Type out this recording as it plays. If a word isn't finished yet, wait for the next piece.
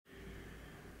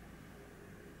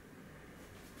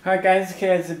Hi guys,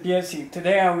 here is Belsee.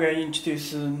 Today I will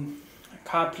introduce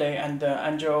Carplay and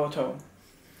Android Auto.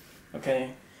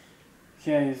 Okay,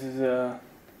 here is the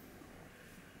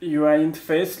UI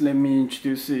interface. Let me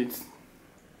introduce it.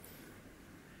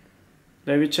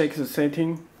 Let me check the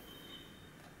setting.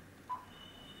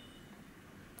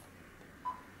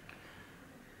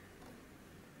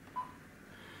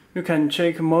 You can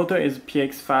check model is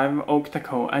PX5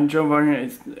 octa-core. Android version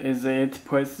is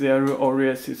 8.0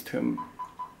 Oreo system.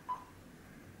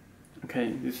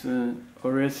 Okay, this is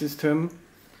Oreo system.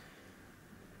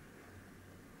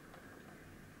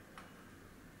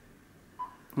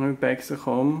 Back to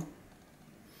home.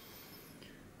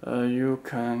 You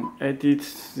can edit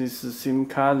this SIM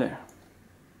color.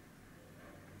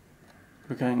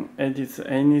 You can edit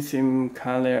any SIM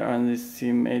color on this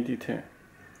SIM editor.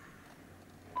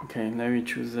 Okay, let me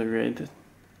choose the red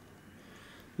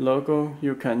logo.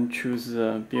 You can choose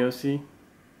the Belsee.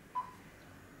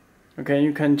 Okay,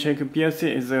 you can check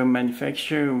Belsee is a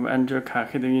manufacturer of Android car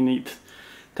head unit.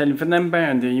 Telephone number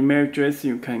and email address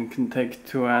you can contact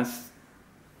to us.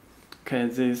 Okay,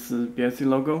 this is Belsee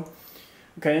logo.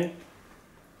 Okay,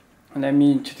 let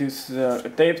me introduce the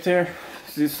adapter.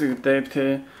 This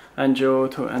adapter,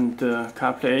 Android Auto and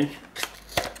Carplay.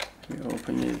 We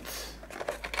open it.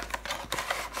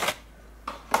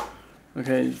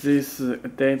 Okay, this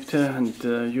adapter and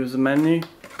user menu.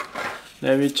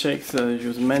 Let me check the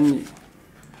user menu.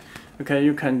 Okay,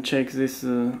 you can check this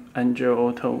Android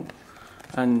Auto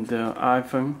and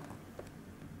iPhone.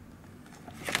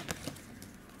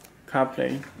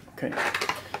 Carplay. Okay,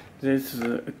 this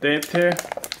adapter.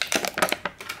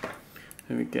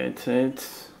 Let me get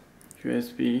it.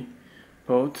 USB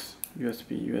port.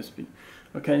 USB.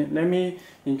 Okay, let me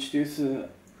introduce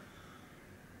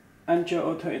Android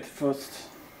Auto at first.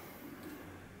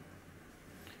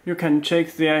 You can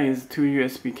check there is two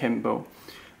USB cable.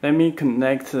 Let me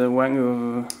connect one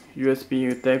of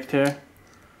USB adapter.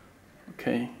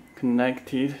 Okay,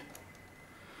 connected.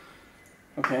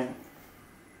 Okay.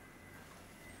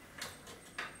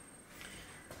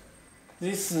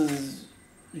 This is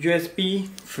USB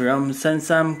from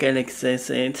Samsung Galaxy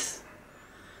S8.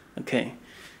 Okay,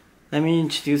 let me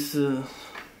introduce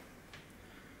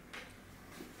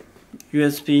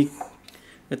USB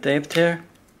adapter.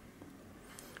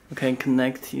 Okay,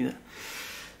 connected.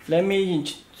 Let me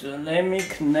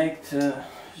connect.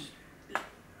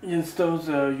 Install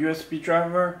the USB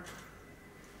driver.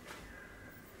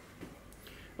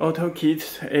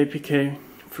 AutoKit APK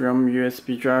from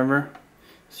USB driver.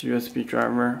 It's USB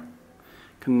driver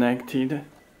connected.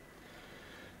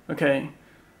 Okay.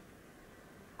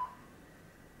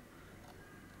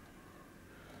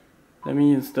 Let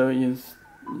me install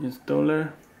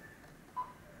installer.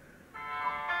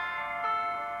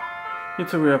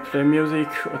 It will play music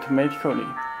automatically.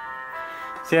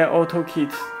 There are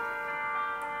AutoKit.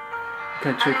 You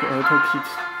can check AutoKit.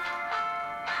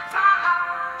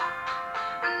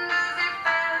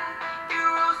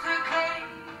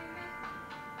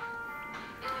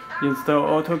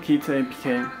 Install AutoKit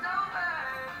APK.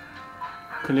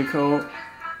 Click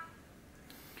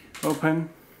open.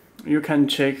 You can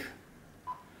check.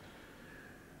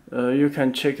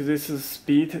 This is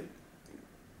speed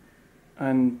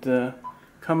and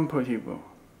compatible.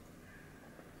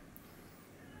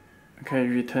 Okay,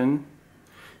 return.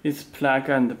 It's plug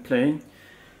and play.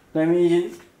 Let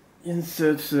me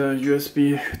insert the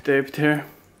USB adapter.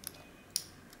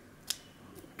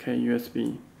 Okay,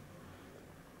 USB.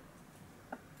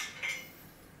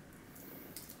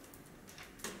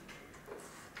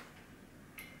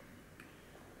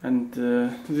 And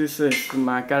this is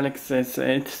my Galaxy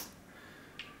S8.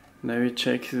 Let me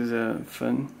check the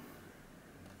phone.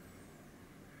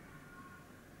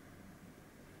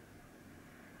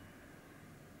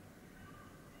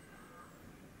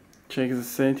 Check the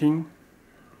setting.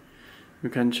 You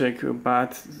can check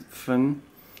about phone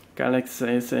Galaxy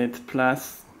S8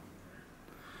 Plus.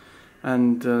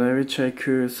 And let me check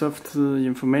software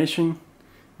information.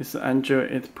 It's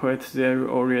Android 8.0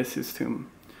 Oreo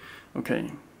system. Okay.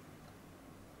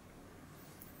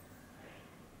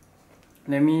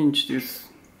 Let me introduce.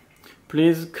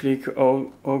 Please click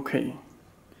OK.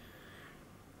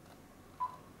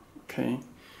 Okay.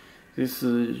 This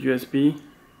is USB.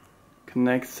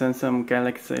 Connect Samsung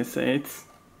Galaxy S8.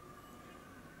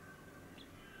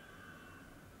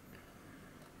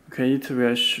 Okay, it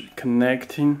will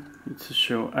connecting. It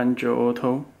show Android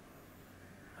Auto.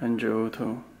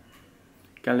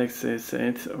 Galaxy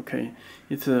S8. Okay,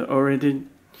 it's already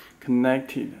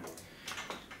connected.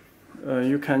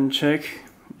 You can check.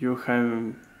 You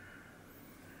have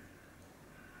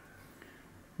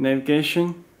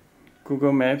navigation,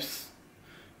 Google Maps.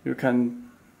 You can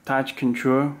touch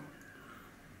control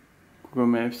Google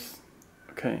Maps.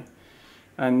 Okay,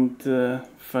 and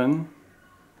phone.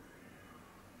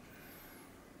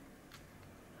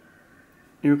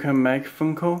 You can make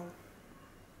phone call.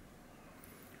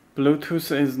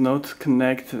 Bluetooth is not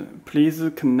connected. Please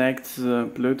connect the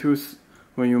Bluetooth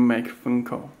when you make phone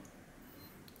call.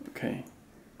 Okay,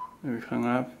 we hang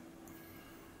up.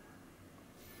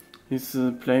 This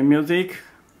play music.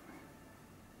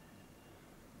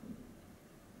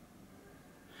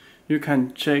 You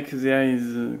can check there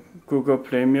is Google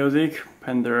Play Music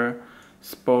and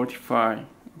Spotify.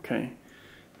 Okay,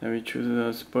 then we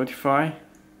choose Spotify.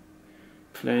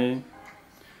 Play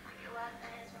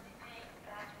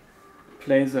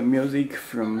the music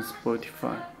from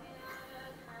Spotify.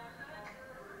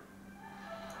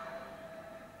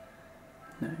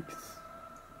 Next.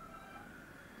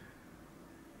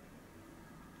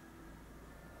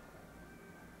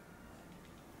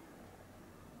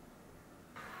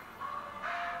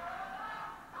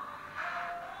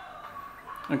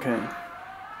 Okay.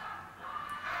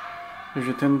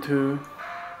 Return to.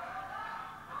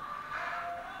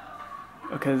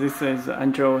 Okay, this is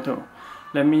Android Auto.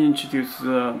 Let me introduce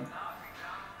the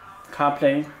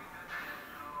Carplay.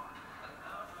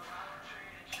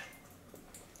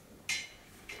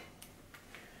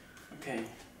 Okay.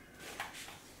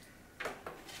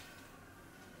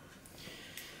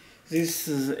 This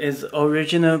is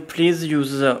original. Please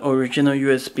use the original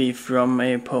USB from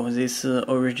Apple. This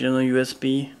original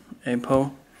USB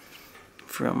Apple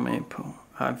from Apple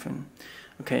iPhone.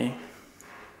 Okay.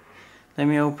 Let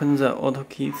me open the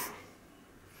AutoKit.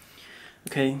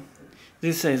 Okay,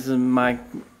 this is my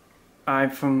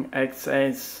iPhone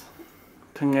XS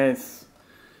 10s.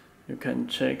 You can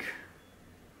check.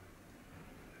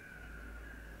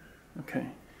 Okay,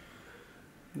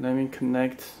 let me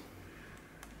connect.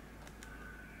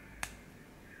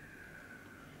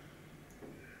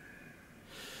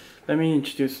 Let me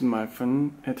introduce my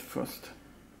phone at first.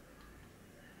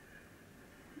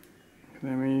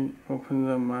 Let me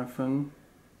open my phone.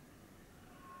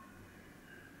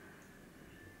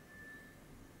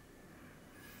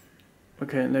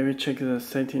 Okay, let me check the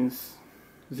settings.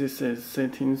 This is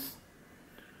settings.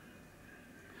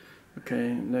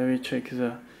 Okay, let me check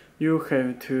the. You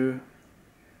have to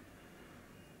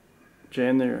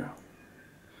general.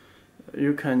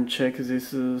 You can check this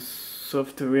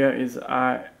software is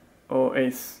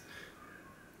iOS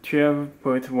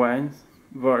 12.1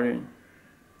 version.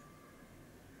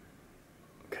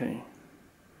 Okay.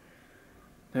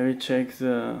 Let me check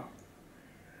the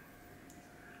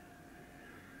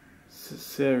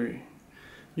Siri.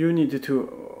 You need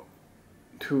to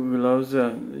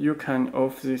reload you can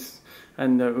off this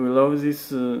and reload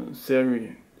this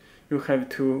Siri. You have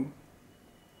to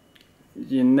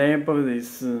enable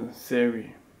this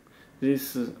Siri.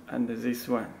 This and this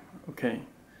one. Okay.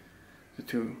 The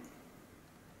two.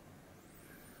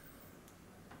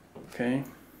 Okay.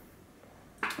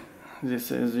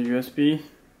 This is USB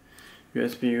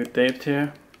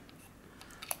adapter.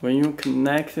 When you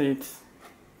connect it,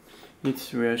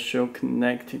 it will show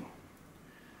connecting.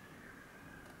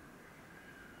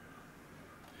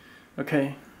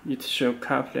 Okay, it shows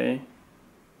Carplay.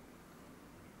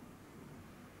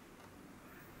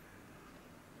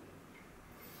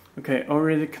 Okay,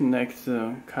 already connect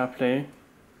the Carplay.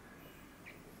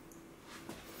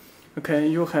 Okay,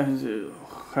 you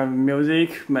have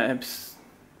music, maps.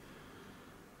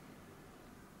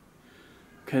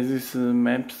 Okay, this is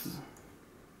maps.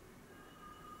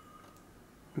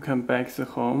 You can back the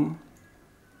home.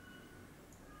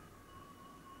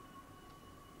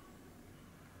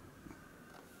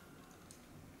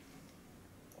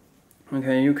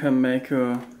 Okay, you can make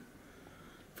a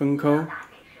phone call.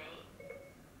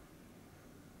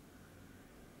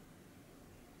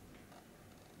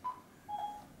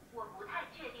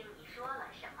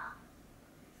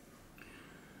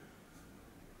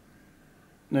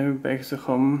 Now back the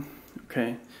home.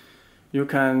 Okay, you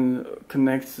can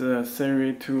connect the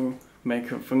Siri to make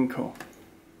a phone call.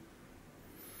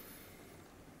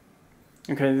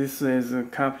 Okay, this is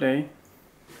Carplay.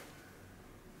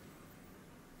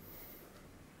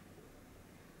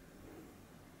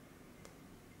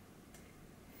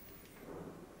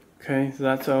 Okay,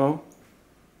 that's all.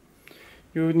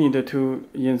 You need to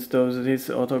install this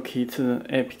AutoKit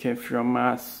APK from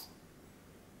us.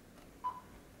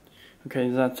 Okay,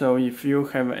 that's all. If you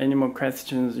have any more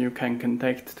questions, you can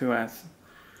contact to us.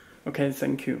 Okay,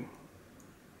 thank you.